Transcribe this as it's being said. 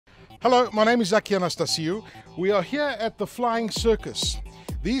Hello, my name is Aki Anastasiou. We are here at the Flying Circus.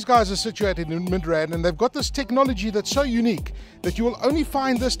 These guys are situated in Midrand and they've got this technology that's so unique that you will only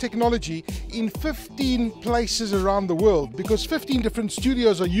find this technology in 15 places around the world because 15 different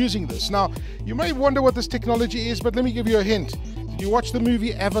studios are using this. Now, you may wonder what this technology is, but let me give you a hint. Did you watch the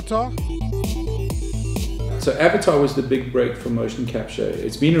movie Avatar? So Avatar was the big break for motion capture.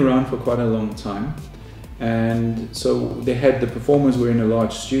 It's been around for quite a long time. And so they had the performers were in a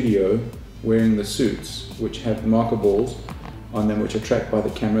large studio wearing the suits, which have marker balls on them, which are tracked by the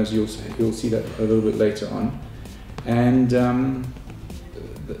cameras. You'll see that a little bit later on. And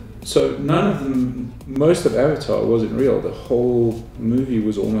so none of them, most of Avatar wasn't real. The whole movie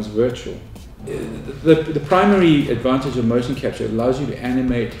was almost virtual. The primary advantage of motion capture allows you to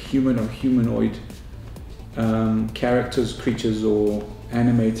animate human or humanoid characters, creatures, or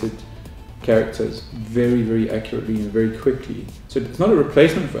animated characters very, very accurately and very quickly. So it's not a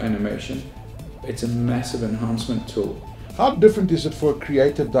replacement for animation, it's a massive enhancement tool. How different is it for a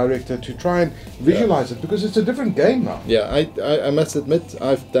creative director to try and visualize it? Because it's a different game now. Yeah, I must admit,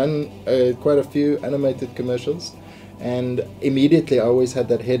 I've done quite a few animated commercials, and immediately I always had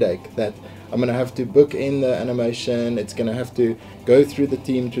that headache that I'm going to have to book in the animation, it's going to have to go through the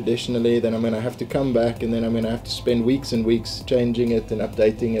team traditionally, then I'm going to have to come back, and then I'm going to have to spend weeks and weeks changing it and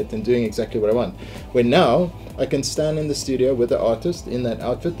updating it and doing exactly what I want. When now, I can stand in the studio with the artist in that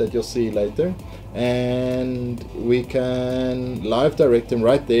outfit that you'll see later, and we can live direct him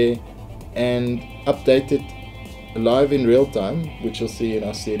right there and update it live in real time, which you'll see in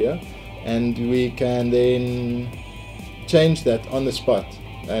our studio, and we can then change that on the spot.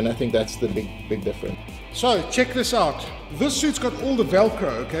 And I think that's the big difference. So check this out. This suit's got all the Velcro,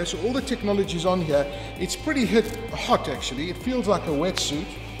 okay? So all the technology's on here. It's pretty hot actually. It feels like a wetsuit.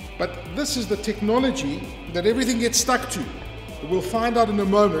 But this is the technology that everything gets stuck to. We'll find out in a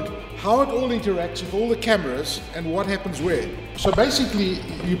moment how it all interacts with all the cameras and what happens where. So basically,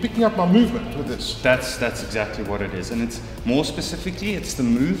 you're picking up my movement with this. That's exactly what it is. And it's more specifically, it's the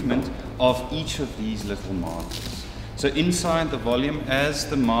movement of each of these little markers. So inside the volume, as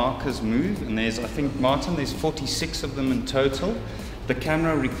the markers move, and there's, I think, Martin, there's 46 of them in total, the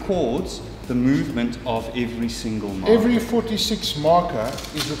camera records the movement of every single marker. Every 46 marker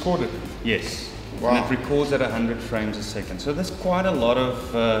is recorded? Yes. Wow. And it records at 100 frames a second. So there's quite a lot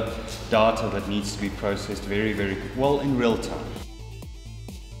of data that needs to be processed very, very well in real time.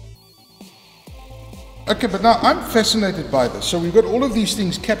 Okay, but now I'm fascinated by this. So we've got all of these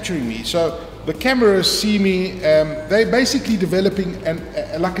things capturing me. So the cameras see me, they're basically developing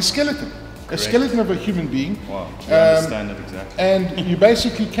like a skeleton. Correct. A skeleton of a human being. Wow, you understand it exactly. And you're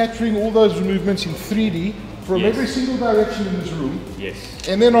basically capturing all those movements in 3D from Yes. every single direction in this room. Yes.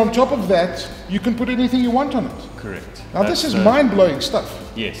 And then on top of that, you can put anything you want on it. Correct. Now this is mind-blowing stuff.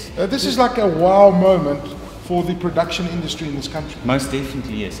 Yes. This is like a wow moment for the production industry in this country. Most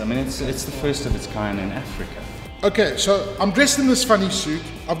definitely, yes. I mean, it's the first of its kind in Africa. Okay, so I'm dressed in this funny suit.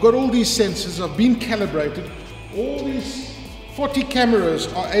 I've got all these sensors. I've been calibrated. All these 40 cameras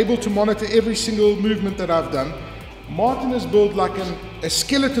are able to monitor every single movement that I've done. Martin has built like a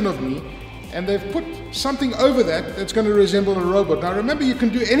skeleton of me, and they've put something over that that's going to resemble a robot. Now remember, you can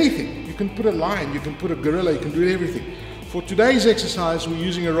do anything. You can put a lion, you can put a gorilla, you can do everything. For today's exercise, we're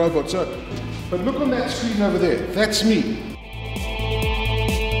using a robot. So, but look on that screen over there. That's me.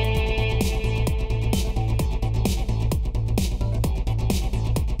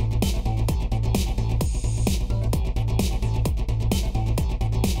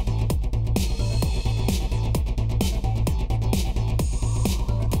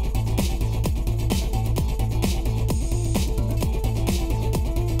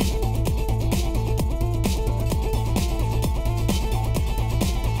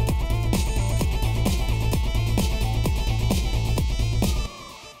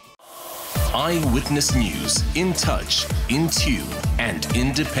 Eyewitness News, in touch, in tune, and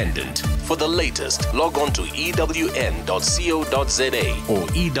independent. For the latest, log on to ewn.co.za or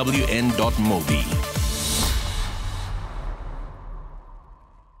ewn.mobi.